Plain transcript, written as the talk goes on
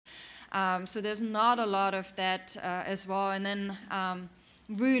So there's not a lot of that as well. And then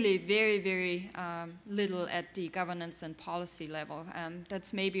really very, very little at the governance and policy level.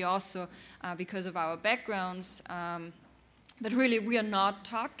 That's maybe also because of our backgrounds. But really, we are not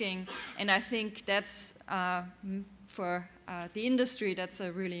talking, and I think that's, for the industry, that's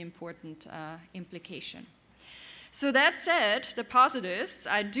a really important implication. So that said, the positives,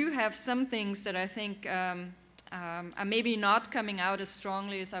 I do have some things that I think are maybe not coming out as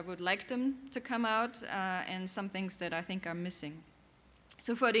strongly as I would like them to come out, and some things that I think are missing.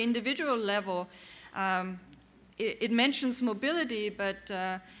 So for the individual level, it mentions mobility, but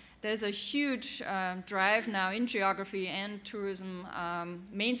there's a huge drive now in geography and tourism,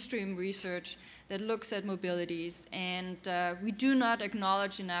 mainstream research that looks at mobilities, and we do not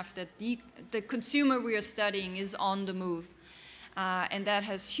acknowledge enough that the consumer we are studying is on the move. And that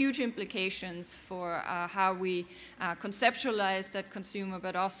has huge implications for how we conceptualize that consumer,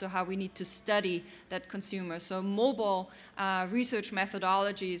 but also how we need to study that consumer. So mobile research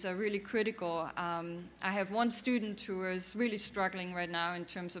methodologies are really critical. I have one student who is really struggling right now in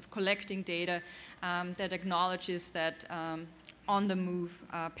terms of collecting data that acknowledges that on-the-move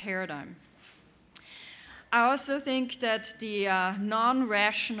paradigm. I also think that the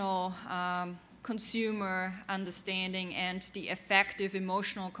non-rational consumer understanding and the affective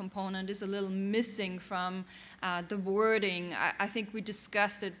emotional component is a little missing from the wording. I think we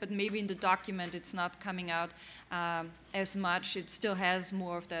discussed it, but maybe in the document it's not coming out as much. It still has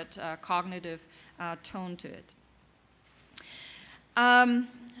more of that cognitive tone to it.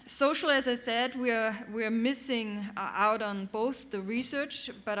 Social, as I said, we're missing out on both the research,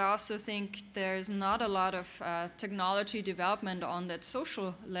 but I also think there's not a lot of technology development on that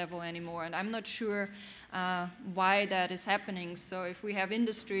social level anymore, and I'm not sure why that is happening. So if we have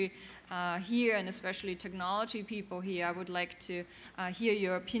industry here, and especially technology people here, I would like to hear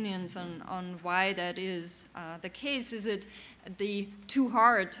your opinions on why that is the case. Is it the too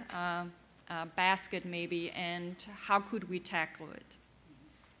hard basket maybe, and how could we tackle it?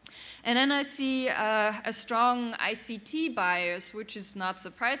 And then I see a strong ICT bias, which is not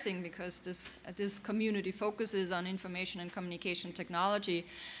surprising because this community focuses on information and communication technology.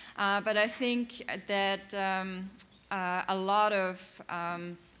 But I think that a lot of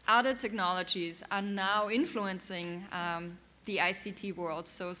other technologies are now influencing the ICT world,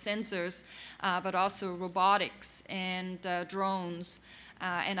 so sensors, but also robotics and drones.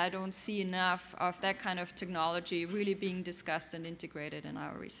 And I don't see enough of that kind of technology really being discussed and integrated in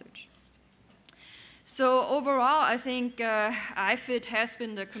our research. So overall, I think IFIT has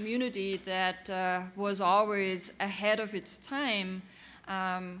been the community that was always ahead of its time.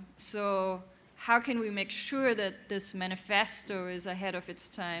 So how can we make sure that this manifesto is ahead of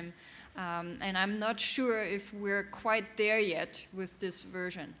its time? And I'm not sure if we're quite there yet with this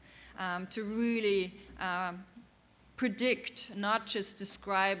version to really predict, not just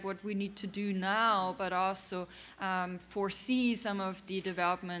describe what we need to do now, but also foresee some of the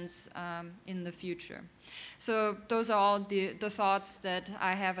developments in the future. So those are all the thoughts that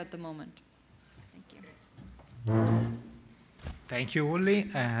I have at the moment. Thank you. Thank you, Uli.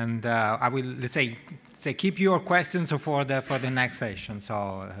 And I will, let's say keep your questions for the next session.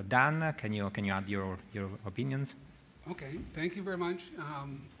 So Dan, can you add your opinions? Okay, thank you very much.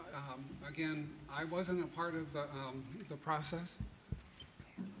 Again, I wasn't a part of the process.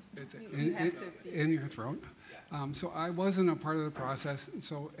 It's in your throat. So I wasn't a part of the process.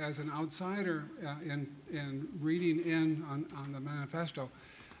 So as an outsider in reading in on the manifesto,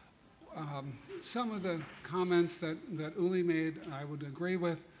 some of the comments that Uli made I would agree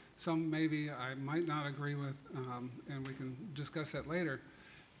with. Some maybe I might not agree with, and we can discuss that later.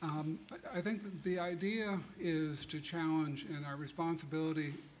 I think that the idea is to challenge, and our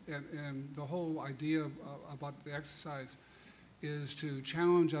responsibility and the whole idea about the exercise is to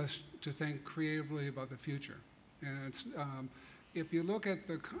challenge us to think creatively about the future. And it's, if you look at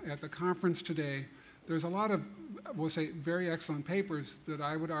the conference today, there's a lot of, we'll say, very excellent papers that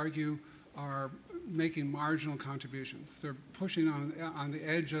I would argue are making marginal contributions. They're pushing on the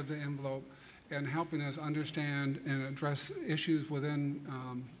edge of the envelope and helping us understand and address issues within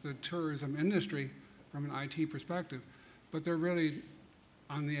the tourism industry from an IT perspective, but they're really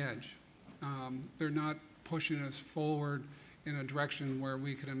on the edge. They're not pushing us forward in a direction where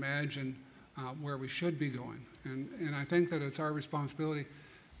we can imagine where we should be going. And I think that it's our responsibility,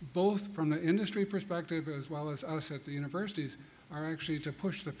 both from the industry perspective as well as us at the universities, are actually to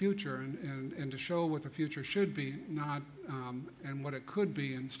push the future and to show what the future should be, not and what it could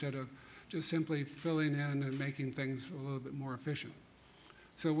be, instead of just simply filling in and making things a little bit more efficient.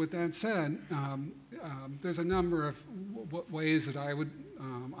 So with that said, there's a number of ways that I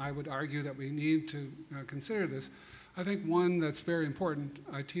would argue that we need to consider this. I think one that's very important,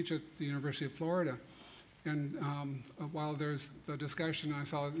 I teach at the University of Florida, and while there's the discussion, I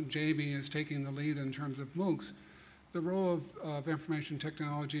saw Jamie is taking the lead in terms of MOOCs, the role of information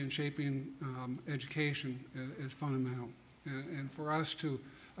technology in shaping education is fundamental. And for us to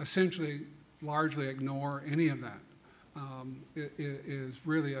essentially largely ignore any of that is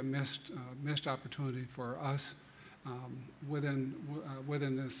really a missed opportunity for us within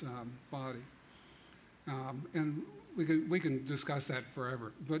this body. And we can discuss that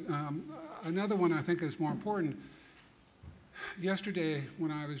forever. But another one I think is more important. Yesterday,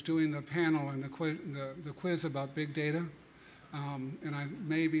 when I was doing the panel and the quiz about big data, and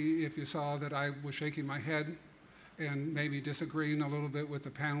maybe if you saw that I was shaking my head and maybe disagreeing a little bit with the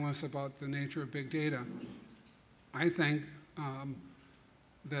panelists about the nature of big data, I think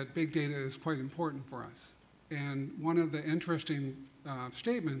that big data is quite important for us. And one of the interesting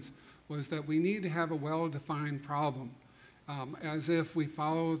statements was that we need to have a well-defined problem, as if we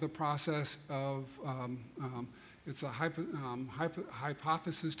follow the process of it's a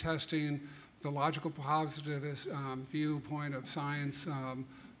hypothesis testing, the logical positivist viewpoint of science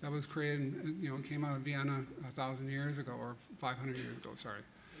that was created, came out of Vienna 1,000 years ago, or 500 years ago, sorry,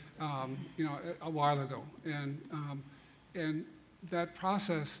 a while ago. And that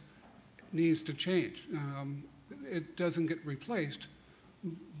process needs to change. It doesn't get replaced,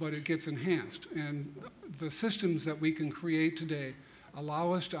 but it gets enhanced. And the systems that we can create today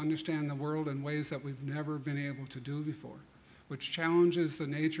allow us to understand the world in ways that we've never been able to do before, which challenges the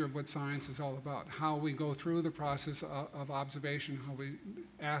nature of what science is all about, how we go through the process of observation, how we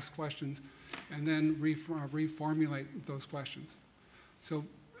ask questions, and then reformulate those questions. So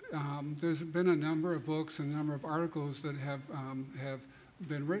there's been a number of books and a number of articles that have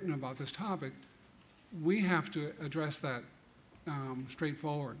been written about this topic. We have to address that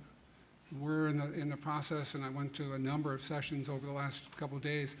straightforward. We're in the process, and I went to a number of sessions over the last couple of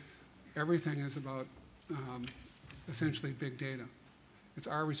days. Everything is about essentially big data. It's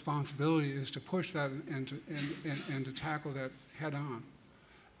our responsibility is to push that and to tackle that head on,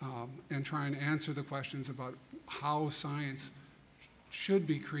 and try and answer the questions about how science should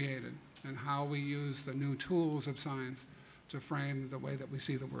be created and how we use the new tools of science to frame the way that we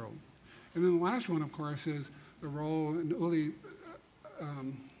see the world. And then the last one, of course, is the role, and Uli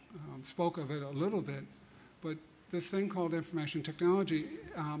spoke of it a little bit, but this thing called information technology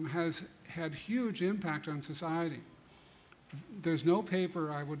has had huge impact on society. There's no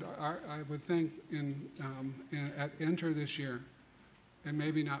paper I would think at Enter this year, and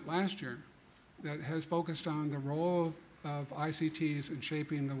maybe not last year, that has focused on the role of ICTs in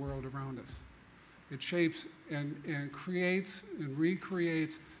shaping the world around us. It shapes and creates and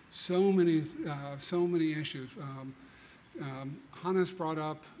recreates so many issues. Hannes brought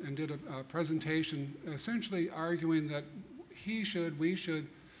up and did a presentation essentially arguing that we should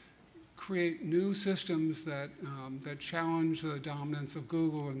create new systems that challenge the dominance of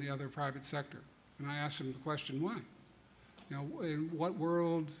Google and the other private sector. And I asked him the question, why? In what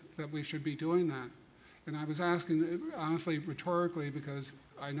world that we should be doing that? And I was asking, honestly, rhetorically, because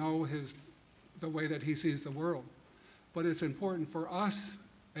I know the way that he sees the world. But it's important for us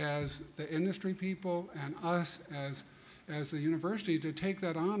as the industry people and us as the university to take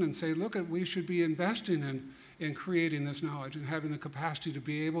that on and say, look, we should be investing in creating this knowledge and having the capacity to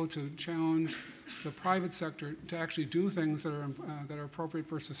be able to challenge the private sector to actually do things that are appropriate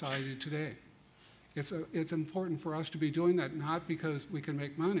for society today. It's important for us to be doing that, not because we can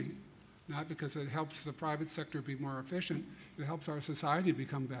make money, not because it helps the private sector be more efficient, it helps our society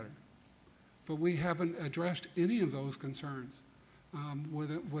become better. But we haven't addressed any of those concerns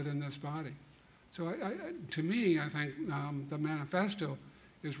within this body. So to me, I think the manifesto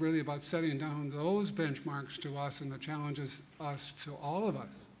is really about setting down those benchmarks to us and the challenges to all of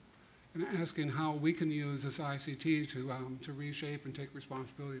us, and asking how we can use this ICT to reshape and take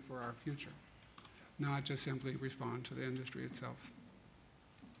responsibility for our future, not just simply respond to the industry itself.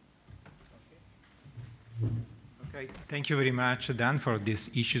 Okay, thank you very much, Dan, for these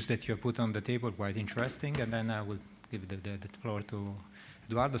issues that you have put on the table, quite interesting. And then I will give the floor to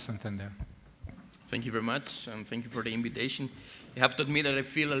Eduardo Santander. Thank you very much, and thank you for the invitation. I have to admit that I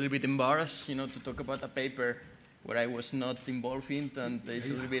feel a little bit embarrassed, to talk about a paper where I was not involved in, and there's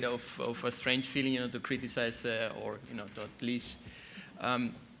a little bit of a strange feeling, to criticize or, to at least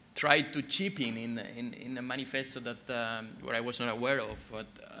try to chip in a manifesto that where I was not aware of. But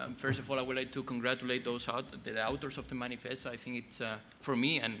first of all, I would like to congratulate the authors of the manifesto. I think it's, for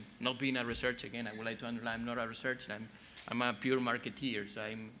me, and not being a researcher, again, I would like to underline I'm not a researcher, I'm I'm a pure marketeer, so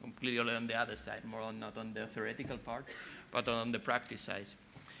I'm completely on the other side, not on the theoretical part, but on the practice side.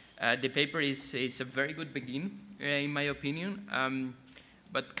 The paper is a very good begin, in my opinion,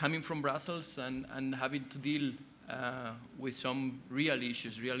 but coming from Brussels and having to deal with some real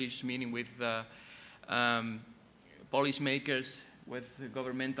issues meaning with policymakers, with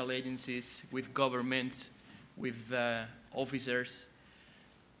governmental agencies, with governments, with officers.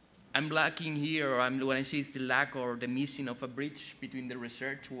 I'm lacking here, or what I see is the lack or the missing of a bridge between the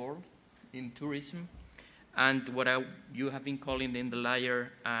research world in tourism and what you have been calling in the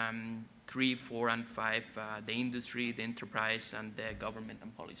layer 3, 4, and 5, the industry, the enterprise, and the government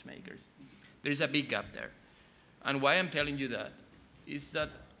and policymakers. There is a big gap there. And why I'm telling you that is that,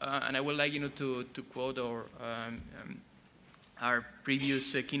 and I would like to quote our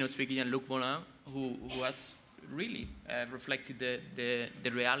previous keynote speaker, Jean-Luc Moulin, who has really reflected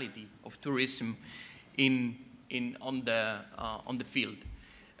the reality of tourism on the field,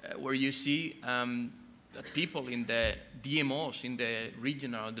 where you see that people in the DMOs, in the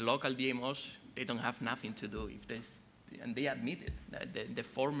regional, the local DMOs, they don't have nothing to do. And they admit it, that the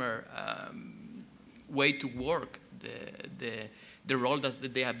former way to work, the role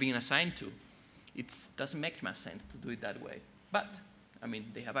that they have been assigned to, it doesn't make much sense to do it that way. But, I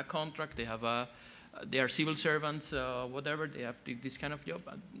mean, they have a contract, they are civil servants, whatever, they have this kind of job,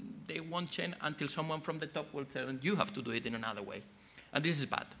 and they won't change until someone from the top will tell them, you have to do it in another way. And this is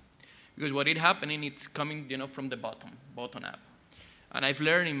bad. Because what is happening, it's coming from the bottom up. And I've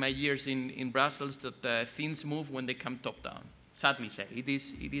learned in my years in Brussels that things move when they come top down. Sadly said, it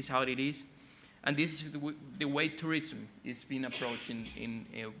is how it is. And this is the way tourism is being approached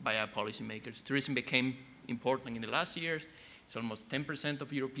by our policymakers. Tourism became important in the last years. It's almost 10%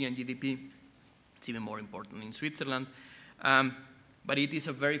 of European GDP. It's even more important in Switzerland. But it is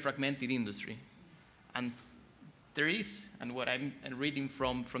a very fragmented industry. And there is, and what I'm reading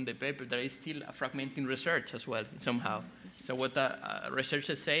from the paper, there is still a fragmenting research as well, somehow. So what a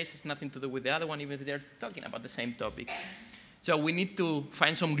researcher says has nothing to do with the other one, even if they're talking about the same topic. So we need to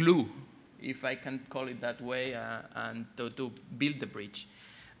find some glue, if I can call it that way, and to build the bridge.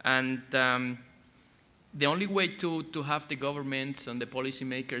 And the only way to have the governments and the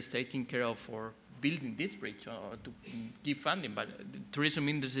policymakers taking care of or building this bridge or to give funding, but the tourism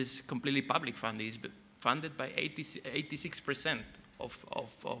industry is completely public funding. It's funded by 86% of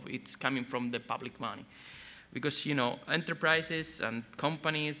it's coming from the public money. Because, enterprises and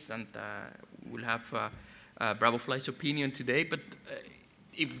companies, and we'll have Bravofly's opinion today, but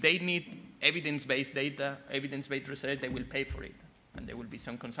if they need evidence-based data, evidence-based research, they will pay for it. And there will be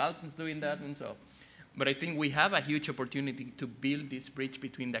some consultants doing that and so. But I think we have a huge opportunity to build this bridge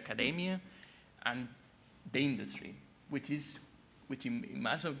between the academia and the industry, which in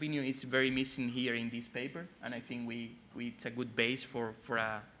my opinion is very missing here in this paper. And I think it's a good base for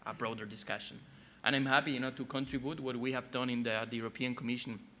a broader discussion. And I'm happy, to contribute. What we have done in the European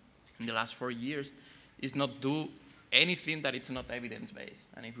Commission in the last 4 years is not do anything that it's not evidence-based.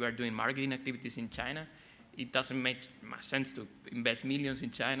 And if we are doing marketing activities in China, it doesn't make much sense to invest millions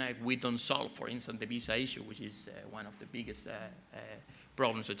in China if we don't solve, for instance, the visa issue, which is one of the biggest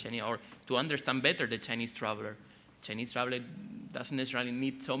problems of China, or to understand better the Chinese traveler. Chinese traveler doesn't necessarily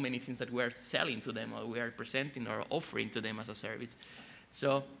need so many things that we are selling to them or we are presenting or offering to them as a service.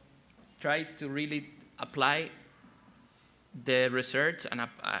 So try to really apply the research and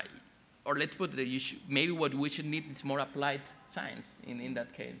or let's put the issue, maybe what we should need is more applied science in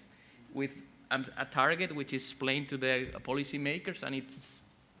that case, with a target which is explained to the policymakers and it's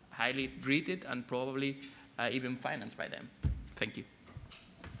highly rated and probably even financed by them. Thank you.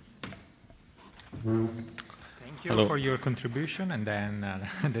 Thank you for your contribution, and then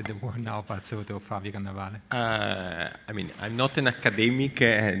the word now passes to Fabio Cannavale. I mean, I'm not an academic,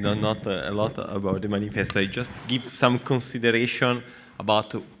 not a lot about the manifesto. I just give some consideration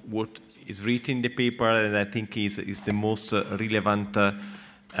about what is written in the paper, and I think is the most relevant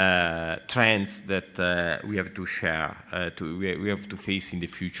trends that we have to share, we have to face in the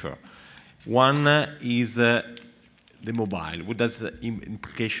future. One is the mobile. What does the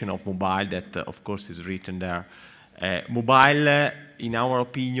implication of mobile that, of course, is written there? Mobile, in our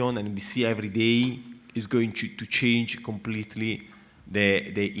opinion, and we see every day, is going to change completely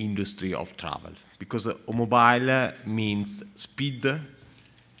the industry of travel. Because mobile means speed,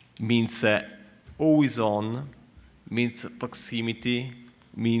 means always on, means proximity,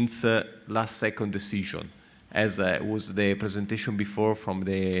 means last second decision. As was the presentation before from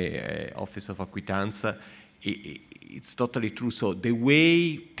the Office of Acquittance, it's totally true. So the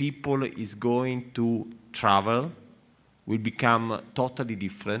way people is going to travel will become totally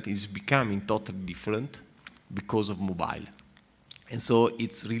different, is becoming totally different because of mobile. And so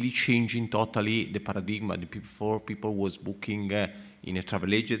it's really changing totally the paradigm. Before, people was booking in a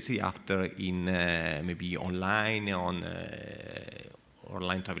travel agency, after in maybe online, on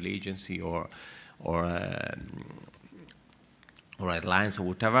online travel agency or airlines or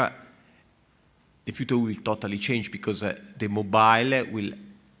whatever. The future will totally change because the mobile will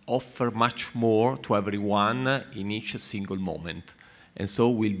offer much more to everyone in each single moment. And so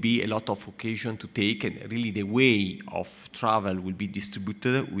will be a lot of occasion to take, and really the way of travel will be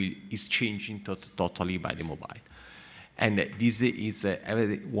distributed is changing totally by the mobile. And this is,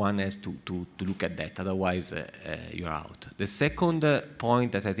 everyone has to look at that, otherwise you're out. The second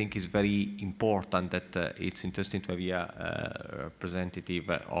point that I think is very important, that it's interesting to have here a representative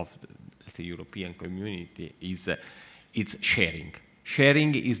of the European community, is it's sharing.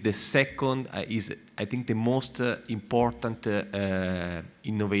 Sharing is the second, is I think the most important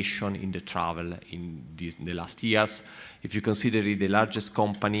innovation in the travel in the last years. If you consider it, the largest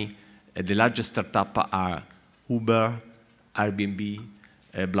company, the largest startup are Uber, Airbnb,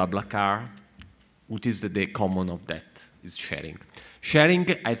 BlaBlaCar. What is the common of that? Is sharing. Sharing,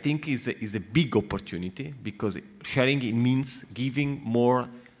 I think, is a big opportunity, because sharing, it means giving more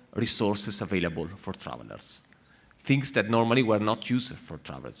resources available for travelers. Things that normally were not used for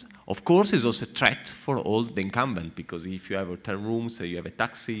travelers. Of course, it's also a threat for all the incumbent, because if you have hotel rooms, you have a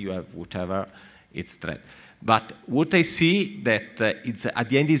taxi, you have whatever, it's a threat. But what I see that it's, at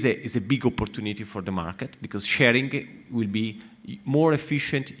the end is a big opportunity for the market, because sharing will be more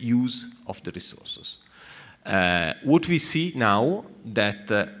efficient use of the resources. What we see now,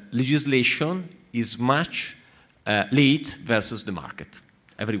 that legislation is much late versus the market,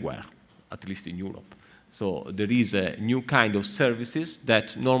 everywhere, at least in Europe. So there is a new kind of services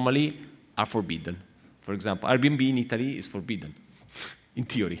that normally are forbidden. For example, Airbnb in Italy is forbidden, in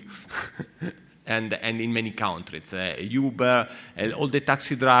theory. and in many countries. Uber, all the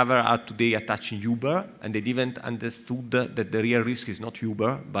taxi drivers are today attaching Uber, and they didn't understood that the real risk is not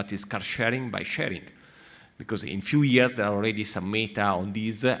Uber, but is car sharing by sharing. Because in few years, there are already some meta on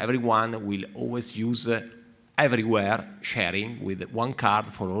this. Everyone will always use everywhere sharing with one card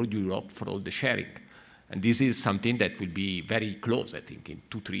for all Europe, for all the sharing. And this is something that will be very close, I think, in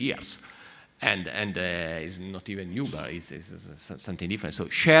 2-3 years. And it's not even Uber, it's something different. So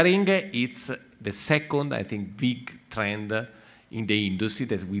sharing, it's the second, I think, big trend in the industry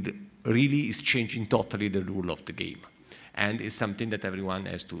that really is changing totally the rule of the game. And it's something that everyone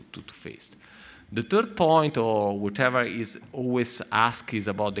has to face. The third point, or whatever is always asked, is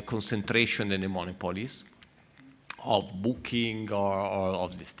about the concentration and the monopolies of booking or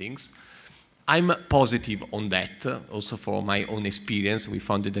of these things. I'm positive on that, also for my own experience. We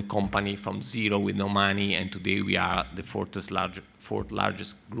founded a company from zero with no money, and today we are the fourth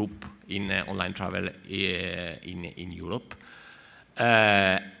largest group in online travel in Europe.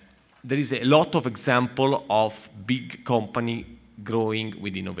 There is a lot of example of big company growing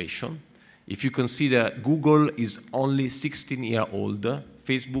with innovation. If you consider Google is only 16 years old,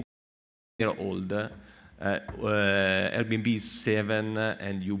 Facebook is 1 year old, Airbnb is 7,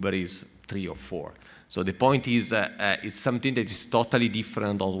 and Uber is 3 or 4. So the point is, it's something that is totally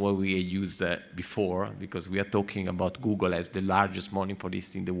different on what we used before, because we are talking about Google as the largest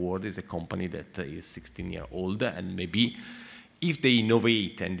monopolist in the world. It's a company that is 16 years old, and maybe if they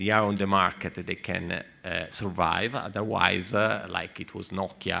innovate and they are on the market, they can survive. Otherwise, like it was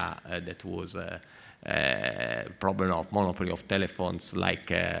Nokia, that was a problem of monopoly of telephones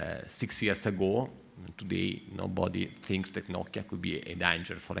like 6 years ago. Today, nobody thinks that Nokia could be a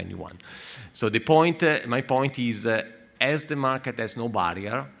danger for anyone. So the point, my point is, as the market has no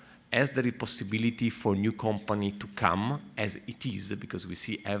barrier, as there is possibility for new company to come, as it is, because we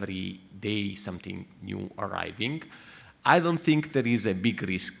see every day something new arriving, I don't think there is a big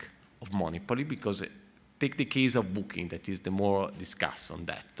risk of monopoly, because take the case of booking, that is the more discussed on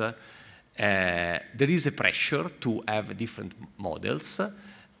that. There is a pressure to have different models.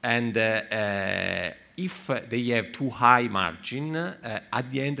 And if they have too high margin,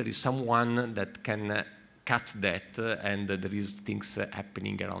 at the end there is someone that can cut that, and there is things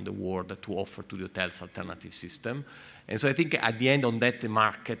happening around the world to offer to the hotels alternative system. And so I think at the end on that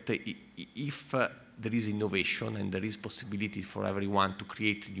market, if there is innovation and there is possibility for everyone to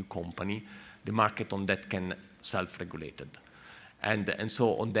create a new company, the market on that can self-regulated. And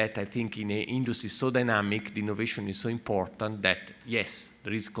so on that, I think in an industry so dynamic, the innovation is so important that, yes,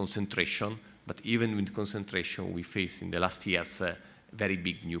 there is concentration, but even with concentration, we face in the last years a very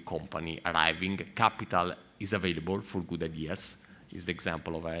big new company arriving. Capital is available for good ideas, is the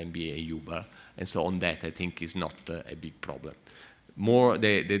example of Airbnb and Uber. And so on that, I think is not a big problem. more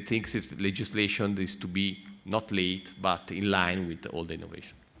the things is legislation is to be not late, but in line with all the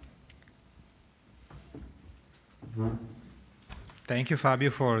innovation. Thank you,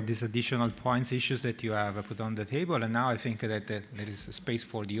 Fabio, for these additional points, issues that you have put on the table. And now I think that there is space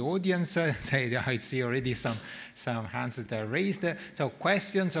for the audience. I see already some hands that are raised. So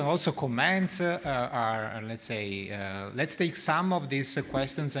questions and also comments are, let's say, let's take some of these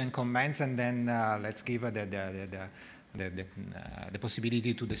questions and comments, and then let's give the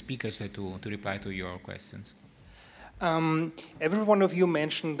possibility to the speakers to reply to your questions. Every one of you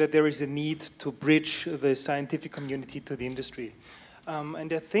mentioned that there is a need to bridge the scientific community to the industry.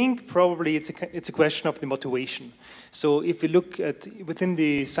 And I think probably it's a question of the motivation. So if we look at within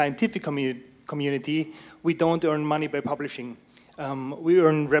the scientific community, we don't earn money by publishing. We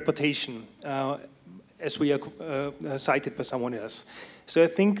earn reputation, as we are cited by someone else. So I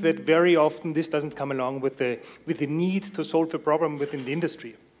think that very often this doesn't come along with the need to solve the problem within the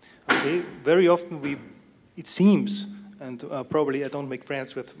industry. Okay, very often it seems, and probably I don't make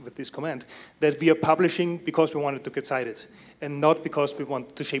friends with this comment, that we are publishing because we wanted to get cited, and not because we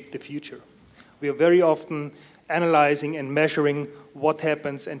want to shape the future. We are very often analyzing and measuring what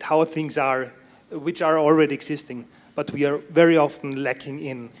happens and how things are, which are already existing, but we are very often lacking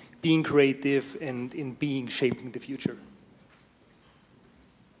in being creative and in shaping the future.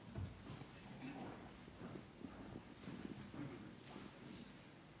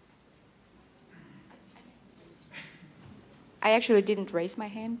 I actually didn't raise my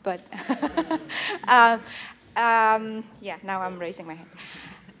hand, but yeah, now I'm raising my hand.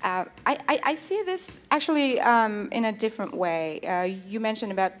 I see this actually in a different way. You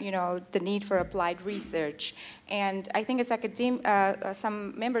mentioned about the need for applied research, and I think as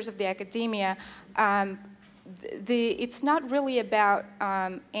some members of the academia, it's not really about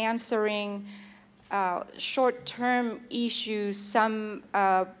answering short-term issues.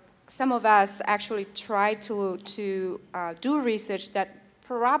 Some of us actually try to do research that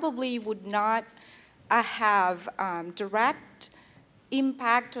probably would not have direct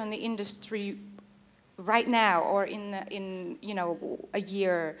impact on the industry right now or in a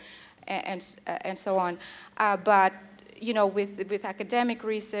year and so on. But with academic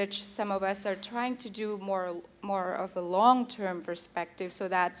research, some of us are trying to do more of a long-term perspective. So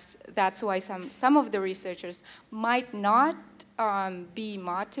that's why some of the researchers might not be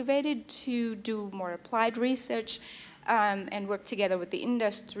motivated to do more applied research and work together with the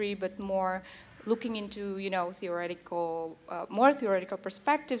industry, but more looking into more theoretical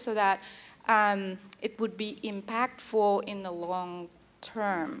perspective, so that it would be impactful in the long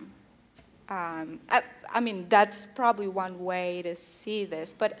term. I mean, that's probably one way to see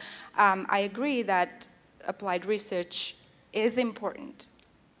this, but I agree that applied research is important.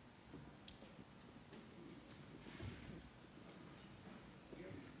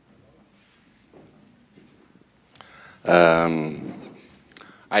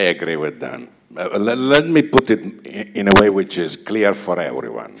 I agree with Dan. Let me put it in a way which is clear for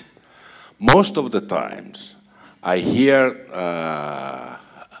everyone. Most of the times, I hear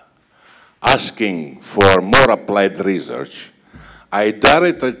asking for more applied research. I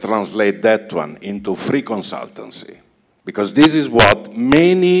directly translate that one into free consultancy, because this is what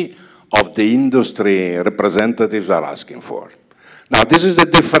many of the industry representatives are asking for. Now, this is a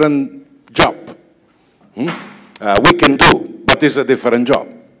different job. We can do, but it's a different job.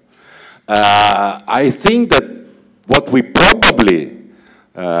 I think that what we probably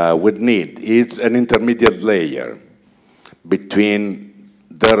would need is an intermediate layer between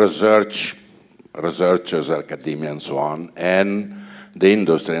the researchers, academia, and so on, and the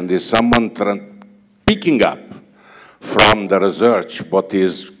industry. And there's someone picking up from the research what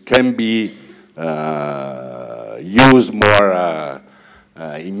can be used more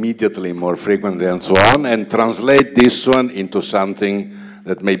immediately, more frequently, and so on, and translate this one into something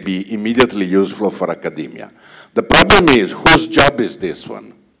that may be immediately useful for academia. The problem is, whose job is this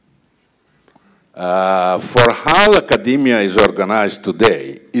one? For how academia is organized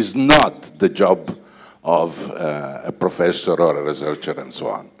today is not the job of a professor or a researcher and so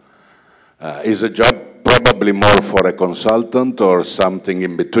on. Is a job probably more for a consultant or something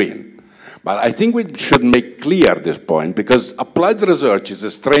in between. But I think we should make clear this point, because applied research is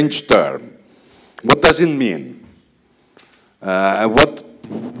a strange term. What does it mean? What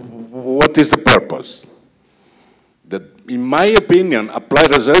is the purpose? In my opinion,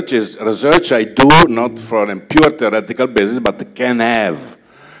 applied research is research I do not for a pure theoretical basis, but can have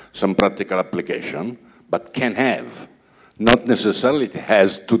some practical application, but can have, not necessarily it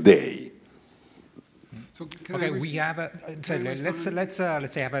has today. So okay, we have let's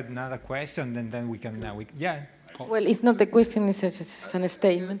say have another question, and then we can yeah. Well, it's not the question, it's just a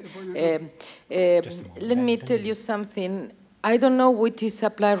statement. Let me tell you something. I don't know what is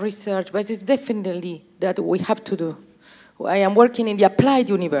applied research, but it's definitely that we have to do. I am working in the applied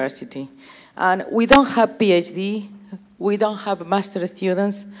university, and we don't have PhD, we don't have master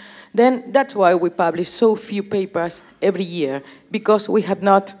students. Then that's why we publish so few papers every year, because we have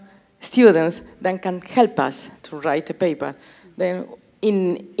not students that can help us to write a paper. Then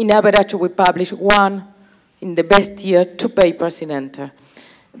in average, we publish one, in the best year, 2 papers in Enter.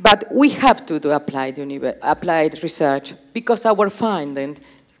 But we have to do applied research because our findings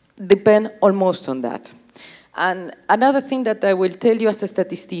depend almost on that. And another thing that I will tell you as a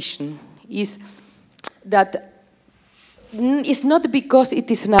statistician is that it's not because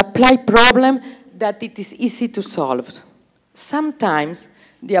it is an applied problem that it is easy to solve. Sometimes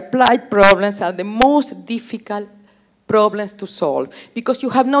the applied problems are the most difficult problems to solve because you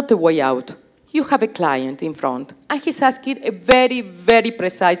have not a way out. You have a client in front, and he's asking a very, very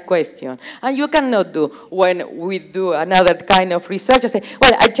precise question. And you cannot do, when we do another kind of research, and say,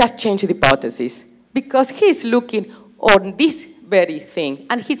 well, I just changed the hypothesis. Because he's looking on this very thing,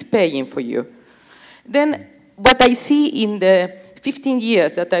 and he's paying for you. Then what I see in the 15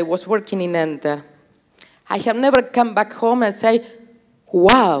 years that I was working in Enter, I have never come back home and say,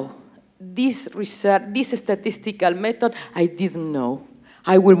 wow, this research, this statistical method, I didn't know.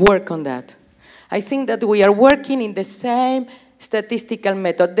 I will work on that. I think that we are working in the same statistical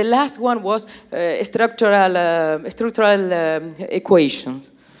method. The last one was structural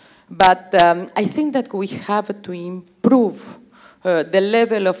equations. But I think that we have to improve the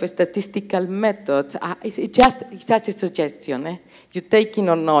level of statistical methods. It's just a suggestion, eh? You take it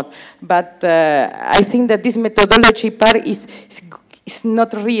or not. But I think that this methodology part is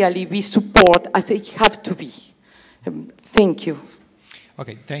not really be support as it has to be. Thank you.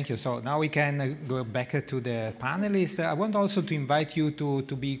 Okay, thank you. So now we can go back to the panelists. I want also to invite you to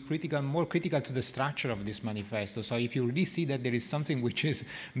be critical, more critical to the structure of this manifesto. So if you really see that there is something which is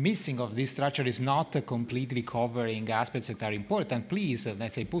missing of this structure, is not completely covering aspects that are important, please,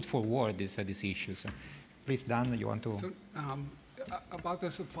 let's say, put forward these issues. Please, Dan, you want to? So, about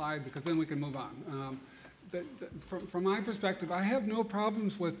this applied, because then we can move on. From my perspective, I have no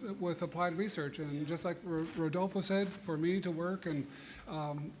problems with applied research. And just like Rodolfo said, for me to work, and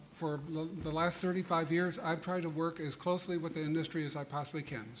for the last 35 years, I've tried to work as closely with the industry as I possibly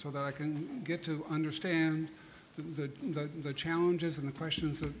can so that I can get to understand the challenges and the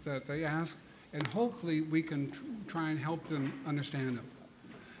questions that they ask, and hopefully we can try and help them understand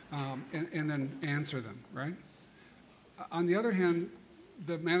them and then answer them, right? On the other hand,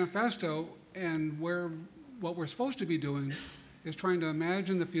 the manifesto and what we're supposed to be doing is trying to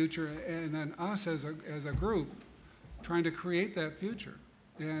imagine the future, and then us as a group trying to create that future.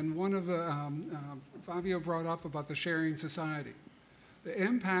 And one of the, Fabio brought up about the sharing society. The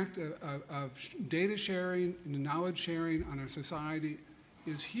impact of data sharing and knowledge sharing on our society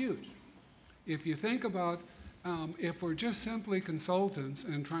is huge. If you think about, if we're just simply consultants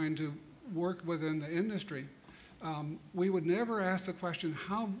and trying to work within the industry, we would never ask the question,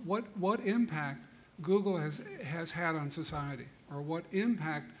 what impact Google has had on society, or what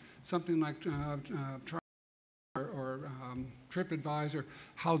impact something like TripAdvisor,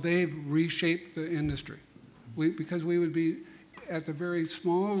 how they've reshaped the industry. Because we would be at the very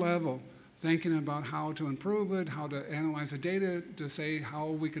small level thinking about how to improve it, how to analyze the data to say how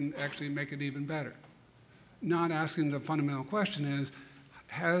we can actually make it even better. Not asking the fundamental question is,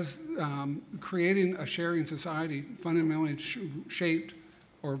 has creating a sharing society fundamentally shaped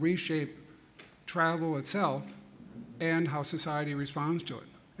or reshaped travel itself and how society responds to it?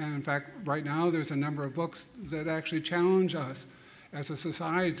 And in fact, right now there's a number of books that actually challenge us as a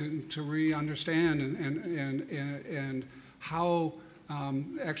society to re-understand and how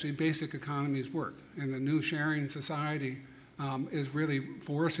actually basic economies work. And the new sharing society is really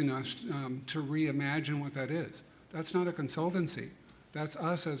forcing us to reimagine what that is. That's not a consultancy. That's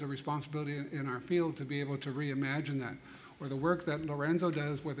us as a responsibility in our field to be able to reimagine that. Or the work that Lorenzo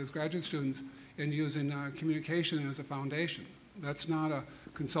does with his graduate students in using communication as a foundation. That's not a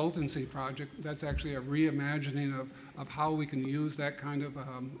consultancy project. That's actually a reimagining of how we can use that kind of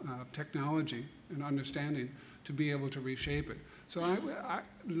technology and understanding to be able to reshape it. So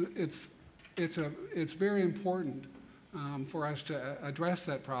it's very important for us to address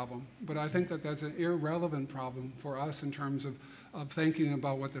that problem, but I think that that's an irrelevant problem for us in terms of thinking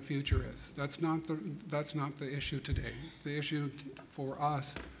about what the future is. That's not the issue today. The issue for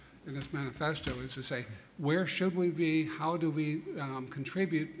us in this manifesto is to say, where should we be? How do we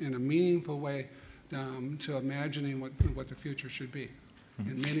contribute in a meaningful way to imagining what the future should be?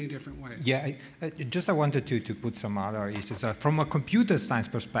 in many different ways. Yeah, I wanted to put some other issues. From a computer science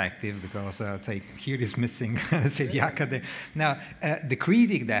perspective, because say here is missing, say the academic. Now, the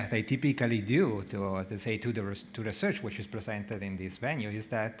critique that I typically do to research which is presented in this venue is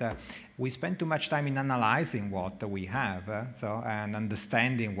that we spend too much time in analyzing what we have, and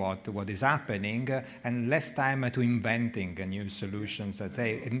understanding what is happening, and less time to inventing new solutions.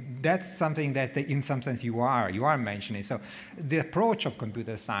 And that's something that, in some sense, you are mentioning. So the approach of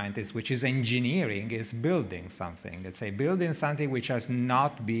computer scientists, which is engineering, is building something. Let's say building something which has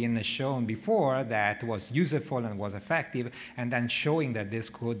not been shown before that was useful and was effective, and then showing that this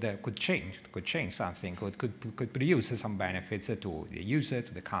could change something, could produce some benefits to the user,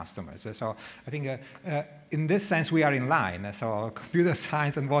 to the customers. So I think in this sense we are in line. So computer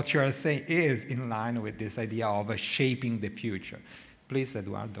science and what you are saying is in line with this idea of shaping the future. Please,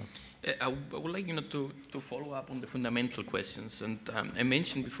 Eduardo. I would like to follow up on the fundamental questions. And I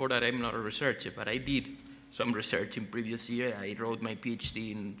mentioned before that I'm not a researcher, but I did some research in previous year. I wrote my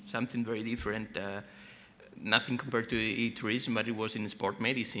PhD in something very different, nothing compared to eTourism, but it was in sport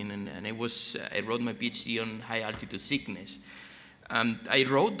medicine. And I wrote my PhD on high altitude sickness. I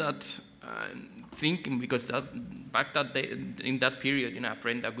wrote that thinking because back that day, in that period,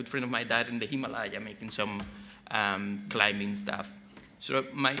 a good friend of mine died in the Himalaya making some climbing stuff. So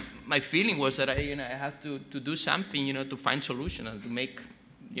my feeling was that I had to do something, to find solutions and to make,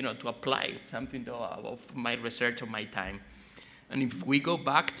 to apply something of my research of my time. And if we go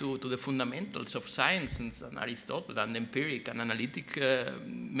back to the fundamentals of science and Aristotle and empiric and analytic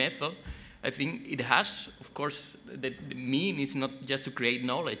method, I think it has, of course, the mean is not just to create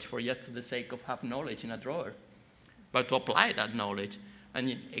knowledge for just for the sake of have knowledge in a drawer, but to apply that knowledge.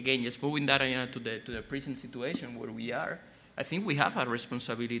 And again, just moving that to the present situation where we are, I think we have a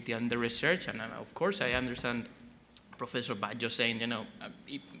responsibility and the research, and of course I understand Professor Baggio saying,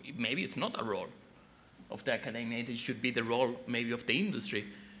 maybe it's not a role of the academia, it should be the role maybe of the industry.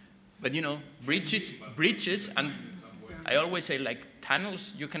 But bridges, and I always say like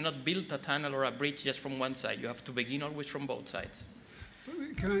tunnels, you cannot build a tunnel or a bridge just from one side. You have to begin always from both sides.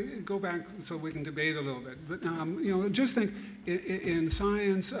 Can I go back so we can debate a little bit? But just think in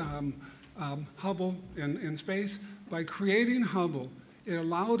science, Hubble in space, by creating Hubble, it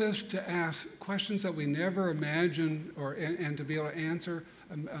allowed us to ask questions that we never imagined and to be able to answer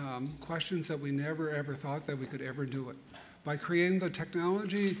questions that we never ever thought that we could ever do it. By creating the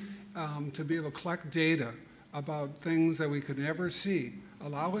technology to be able to collect data about things that we could never see,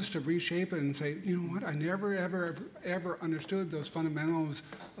 allow us to reshape it and say, you know what, I never ever understood those fundamentals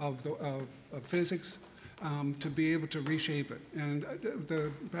of physics, to be able to reshape it. And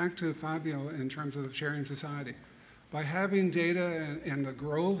back to Fabio in terms of the sharing society. By having data and the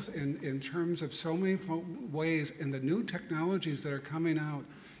growth in terms of so many ways and the new technologies that are coming out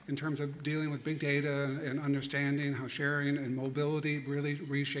in terms of dealing with big data and understanding how sharing and mobility really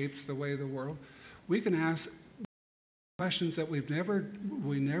reshapes the way of the world, we can ask questions that we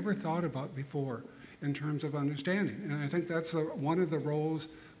never thought about before in terms of understanding. And I think that's one of the roles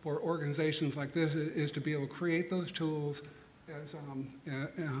for organizations like this is to be able to create those tools. As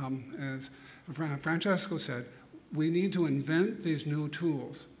Francesco said, we need to invent these new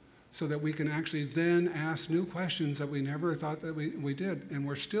tools so that we can actually then ask new questions that we never thought that we did. And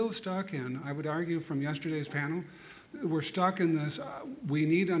we're still stuck in, I would argue from yesterday's panel, we're stuck in this, we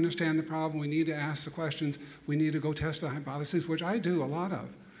need to understand the problem, we need to ask the questions, we need to go test the hypotheses, which I do a lot of.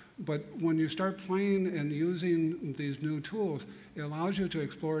 But when you start playing and using these new tools, it allows you to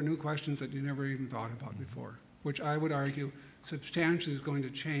explore new questions that you never even thought about before, which I would argue substantially is going to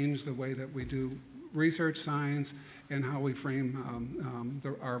change the way that we do research science and how we frame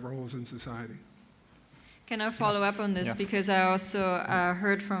our roles in society. Can I follow up on this? Yeah. Because I also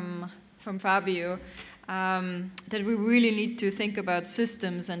heard from Fabio that we really need to think about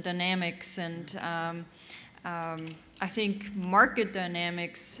systems and dynamics, and I think market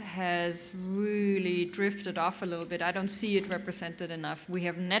dynamics has really drifted off a little bit. I don't see it represented enough. We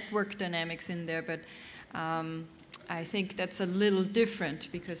have network dynamics in there, but I think that's a little different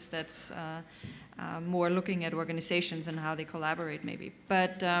because that's more looking at organizations and how they collaborate maybe.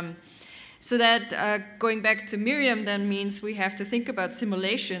 But so that going back to Miriam then means we have to think about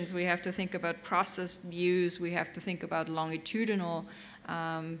simulations, we have to think about process views, we have to think about longitudinal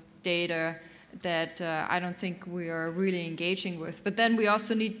data that I don't think we are really engaging with. But then we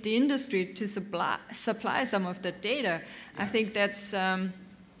also need the industry to supply some of that data. Yeah. I think that's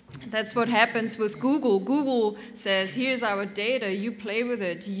what happens with Google. Google says, here's our data, you play with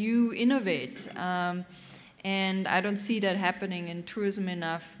it, you innovate. And I don't see that happening in tourism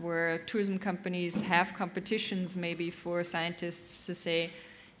enough, where tourism companies have competitions maybe for scientists to say,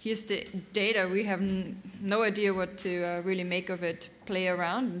 here's the data, we have no idea what to really make of it, play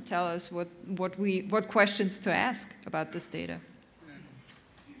around and tell us what questions to ask about this data.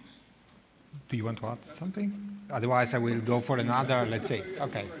 Do you want to add something? Otherwise I will go for another, let's say,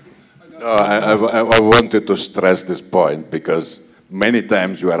 okay. I wanted to stress this point because many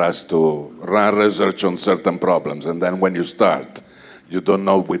times you are asked to run research on certain problems, and then when you start, you don't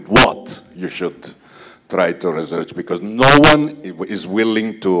know with what you should try to research, because no one is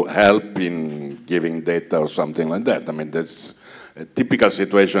willing to help in giving data or something like that. I mean, that's a typical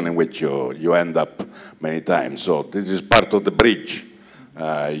situation in which you end up many times. So this is part of the bridge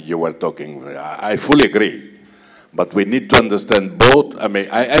you were talking. I fully agree. But we need to understand both. I mean,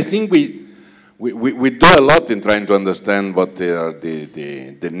 I think we do a lot in trying to understand what are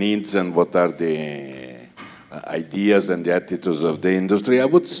the needs and what are the ideas and the attitudes of the industry. I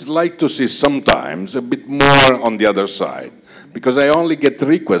would like to see sometimes a bit more on the other side, because I only get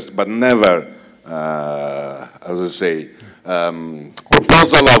requests, but never, as I say,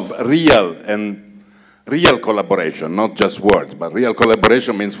 proposal of real collaboration, not just words, but real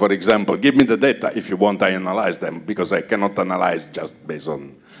collaboration means, for example, give me the data. If you want, I analyze them, because I cannot analyze just based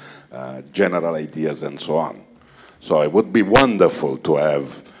on general ideas and so on. So it would be wonderful to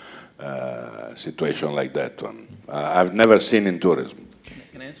have a situation like that one. I've never seen in tourism.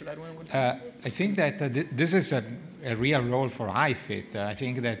 Can I answer that one? I think that this is a real role for IFIT. I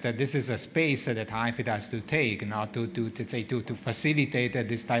think that this is a space that IFIT has to take, to facilitate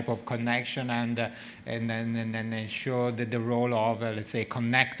this type of connection and ensure that the role of, let's say,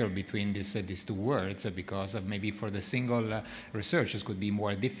 connector between these two worlds, because maybe for the single researchers could be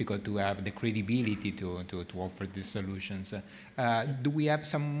more difficult to have the credibility to offer these solutions. Do we have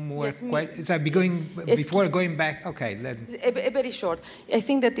some more questions? Before going back, okay. Very short. I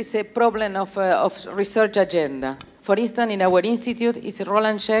think that is a problem of research agenda. For instance, in our institute is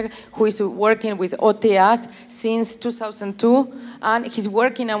Roland Schegg, who is working with OTAs since 2002, and he's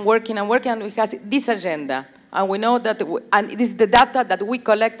working and working and working, and he has this agenda. And we know that, and this is the data that we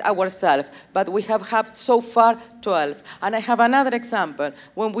collect ourselves, but we have had so far 12. And I have another example.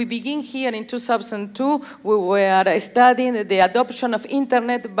 When we begin here in 2002, we were studying the adoption of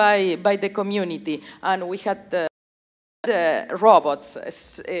internet by the community, and we had robots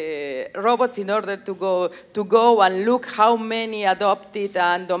in order to go and look how many adopted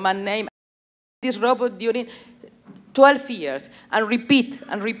and domain name. This robot during 12 years, and repeat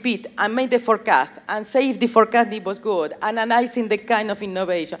and make the forecast and say if the forecast was good, analyzing the kind of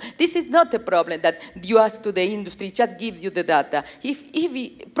innovation. This is not a problem that you ask to the industry, just give you the data.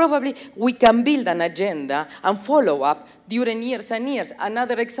 Probably we can build an agenda and follow up during years and years.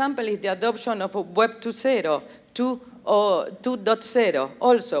 Another example is the adoption of Web 2.0, 2.0.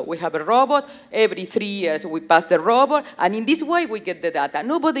 Also, we have a robot. Every 3 years, we pass the robot, and in this way, we get the data.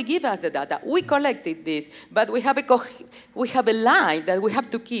 Nobody gives us the data. We collected this, but we have a line that we have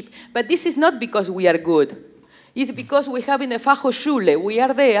to keep. But this is not because we are good. It's because we have in a Fachhochschule, we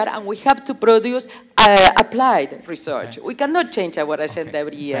are there, and we have to produce applied research. Okay. We cannot change our agenda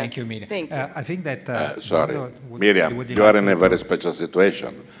every year. Thank you, Miriam. Thank you. I think that... sorry, Miriam, you are in a very special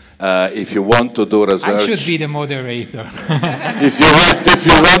situation. If you want to do research... I should be the moderator. if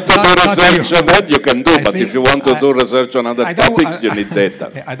you want to do research on that, you can do, but if you want to do research on other topics, you need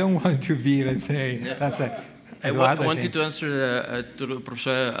data. I don't want to be, let's say... That's I wanted to answer to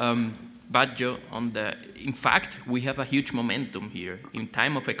Professor Baggio on the... In fact, we have a huge momentum here. In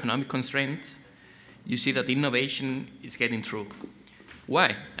time of economic constraints, you see that innovation is getting through.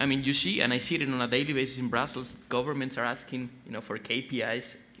 Why? I mean, you see, and I see it on a daily basis in Brussels, governments are asking, for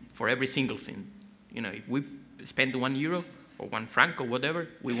KPIs for every single thing. If we spend €1 or €1 or whatever,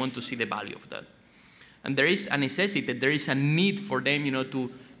 we want to see the value of that. And there is a necessity, there is a need for them,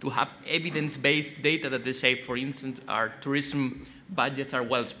 to have evidence-based data that they say, for instance, our tourism budgets are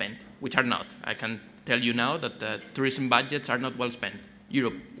well spent, which are not. I can tell you now that the tourism budgets are not well spent,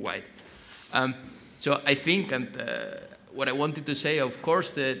 Europe-wide. So I think, and what I wanted to say, of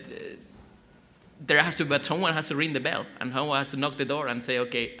course, that there has to be, but someone has to ring the bell, and someone has to knock the door and say,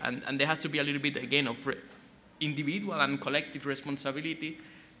 okay, and there has to be a little bit, again, of individual and collective responsibility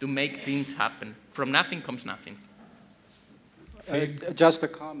to make things happen. From nothing comes nothing. Just a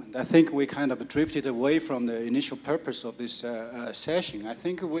comment. I think we kind of drifted away from the initial purpose of this session. I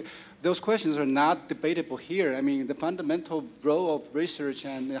think those questions are not debatable here. I mean, the fundamental role of research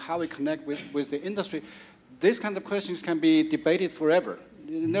and how we connect with the industry, these kind of questions can be debated forever.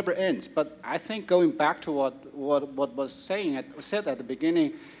 It never ends. But I think going back to what was said at the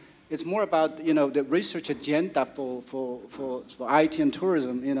beginning, It's more about, you know, the research agenda for IT and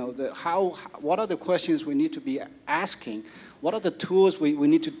tourism, you know, what are the questions we need to be asking? What are the tools we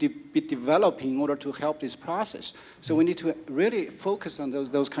need to be developing in order to help this process? So we need to really focus on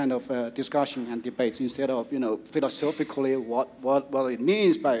those kind of discussion and debates instead of, you know, philosophically what it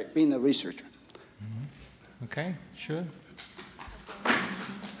means by being a researcher. Mm-hmm. Okay, sure.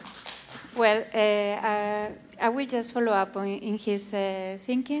 Well, I will just follow up in his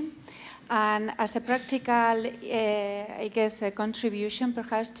thinking. And as a practical, I guess, a contribution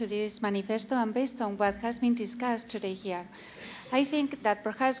perhaps to this manifesto and based on what has been discussed today here, I think that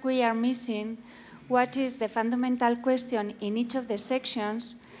perhaps we are missing what is the fundamental question in each of the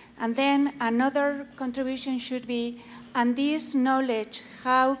sections. And then another contribution should be, and this knowledge,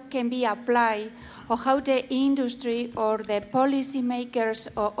 how can be applied, or how the industry or the policymakers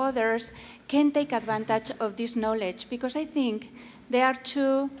or others can take advantage of this knowledge. Because I think there are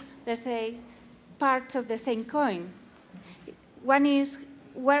two, let's say, parts of the same coin. One is,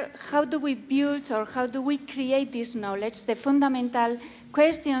 how do we build or how do we create this knowledge, the fundamental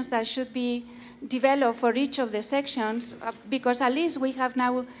questions that should be developed for each of the sections, because at least we have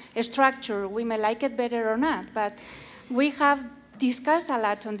now a structure. We may like it better or not, but we have discussed a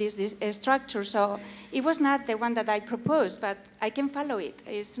lot on this structure, so it was not the one that I proposed, but I can follow it.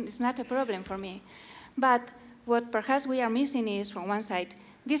 It's not a problem for me. But what perhaps we are missing is, from one side,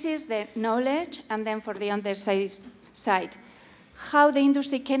 this is the knowledge, and then for the other side, how the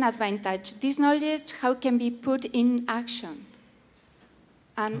industry can advantage this knowledge, how can be put in action.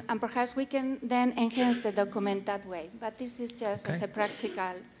 And perhaps we can then enhance the document that way. But this is just as a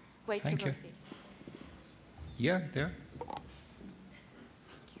practical way to go. Yeah, there.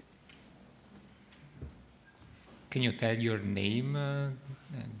 Can you tell your name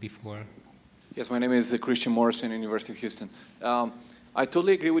before? Yes, my name is Christian Morrison, University of Houston. I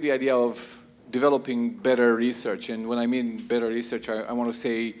totally agree with the idea of developing better research. And when I mean better research, I want to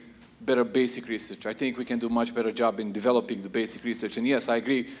say better basic research. I think we can do a much better job in developing the basic research. And yes, I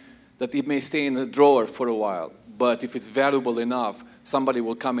agree that it may stay in the drawer for a while, but if it's valuable enough, somebody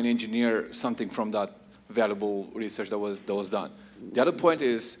will come and engineer something from that valuable research that was done. The other point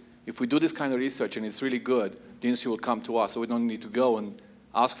is, if we do this kind of research and it's really good, the industry will come to us, so we don't need to go and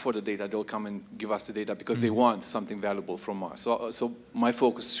ask for the data. They'll come and give us the data because they want something valuable from us. So my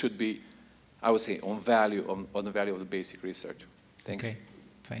focus should be, I would say, on value, on the value of the basic research. Thanks. Okay,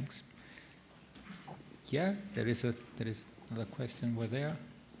 thanks. Yeah, there is another question over there.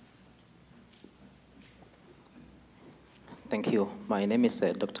 Thank you. My name is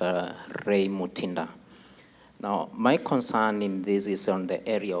Dr. Ray Mutinda. Now, my concern in this is on the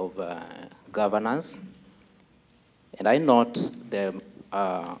area of governance. And I note the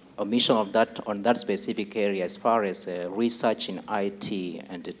omission of that on that specific area as far as research in IT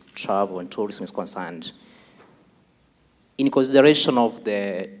and travel and tourism is concerned. In consideration of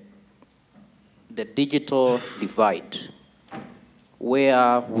the digital divide,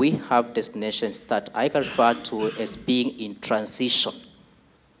 where we have destinations that I can refer to as being in transition,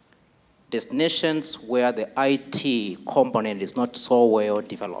 destinations where the IT component is not so well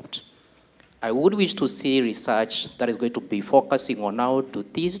developed. I would wish to see research that is going to be focusing on how do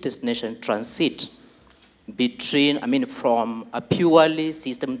these destinations transit between, from a purely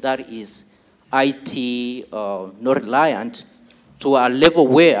system that is IT not reliant to a level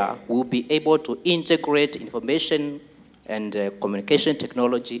where we'll be able to integrate information and communication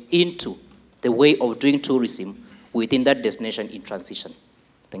technology into the way of doing tourism within that destination in transition.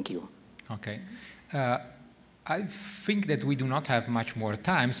 Thank you. Okay. I think that we do not have much more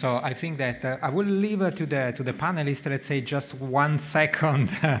time, so I think that I will leave to the panelists, let's say, just 1 second,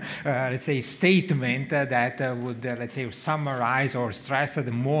 let's say, statement that would, let's say, summarize or stress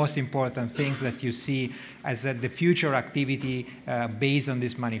the most important things that you see as the future activity based on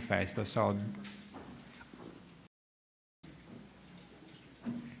this manifesto. So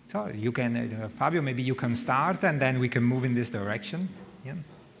you can, Fabio, maybe you can start, and then we can move in this direction. Yeah.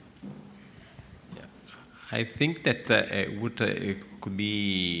 I think that what could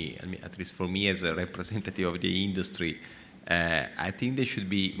be, at least for me as a representative of the industry, I think there should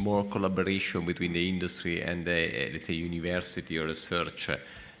be more collaboration between the industry and the, let's say, university or research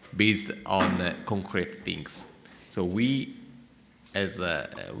based on concrete things. So we,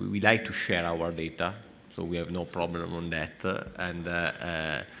 we like to share our data, so we have no problem on that. And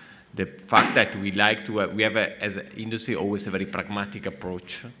the fact that we like to, we have, as an industry, always a very pragmatic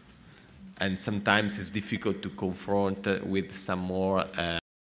approach. And sometimes it's difficult to confront with some more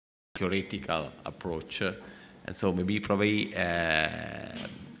theoretical approach. And so maybe probably a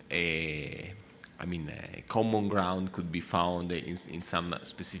I mean, common ground could be found in some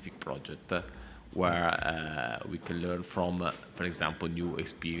specific project where we can learn from, for example, new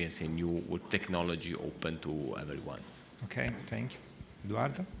experience and new technology open to everyone. Okay, thanks.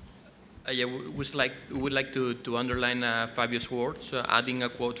 Eduardo? Yeah, we would like to underline Fabio's words, adding a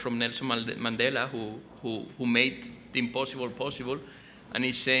quote from Nelson Mandela, who made the impossible possible, and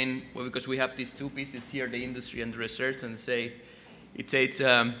he's saying, well, because we have these two pieces here, the industry and the research, and it says,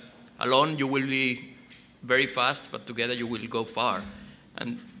 alone you will be very fast, but together you will go far.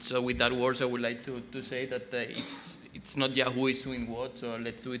 And so with that words, I would like to say that it's not just who is doing what, so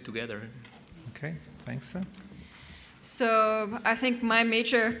let's do it together. Okay, thanks. So I think my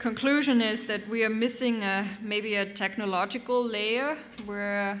major conclusion is that we are missing maybe a technological layer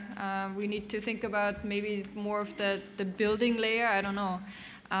where we need to think about maybe more of the building layer, I don't know,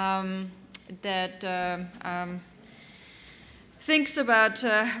 that thinks about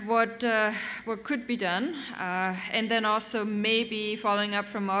what could be done, and then also maybe following up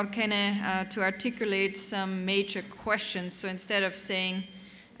from Orkene to articulate some major questions. So instead of saying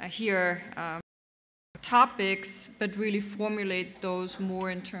here topics, but really formulate those more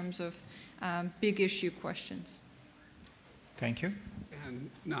in terms of big issue questions. Thank you. And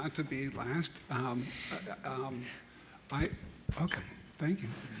not to be last, okay, thank you.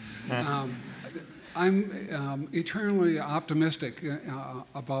 I'm eternally optimistic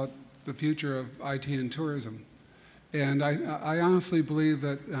about the future of IT and tourism. And I honestly believe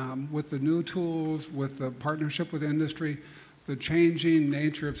that with the new tools, with the partnership with industry, the changing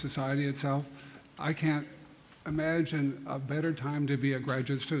nature of society itself, I can't imagine a better time to be a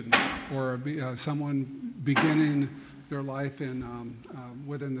graduate student or someone beginning their life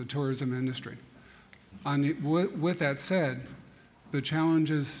within the tourism industry. With that said, the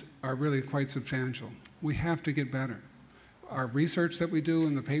challenges are really quite substantial. We have to get better. Our research that we do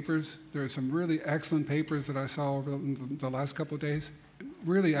in the papers, there are some really excellent papers that I saw over the last couple of days,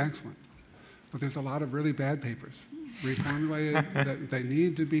 really excellent. But there's a lot of really bad papers, reformulated, that they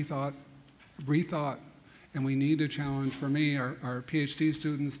need to be rethought, and we need to challenge, for me, our PhD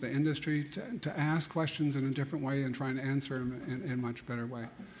students, the industry, to ask questions in a different way and try and answer them in a much better way.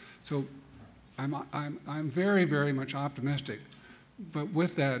 So I'm very, very much optimistic, but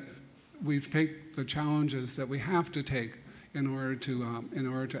with that, we take the challenges that we have to take in order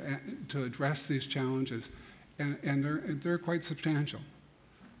to address these challenges, and they're quite substantial.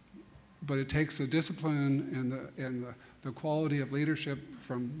 But it takes the discipline and the quality of leadership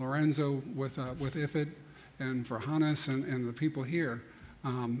from Lorenzo with IFID and for Hannes and the people here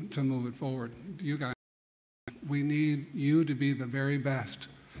to move it forward. You guys, we need you to be the very best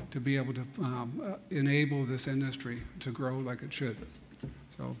to be able to enable this industry to grow like it should.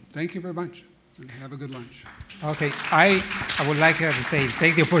 So thank you very much, and have a good lunch. Okay, I would like to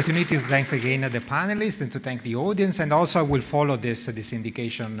take the opportunity to thank again the panelists and to thank the audience, and also I will follow this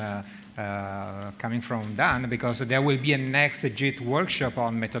indication coming from Dan, because there will be a next JITT workshop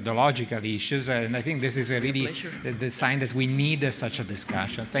on methodological issues, and I think this is really the sign that we need such a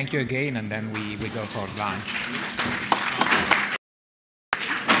discussion. Thank you again, and then we go for lunch.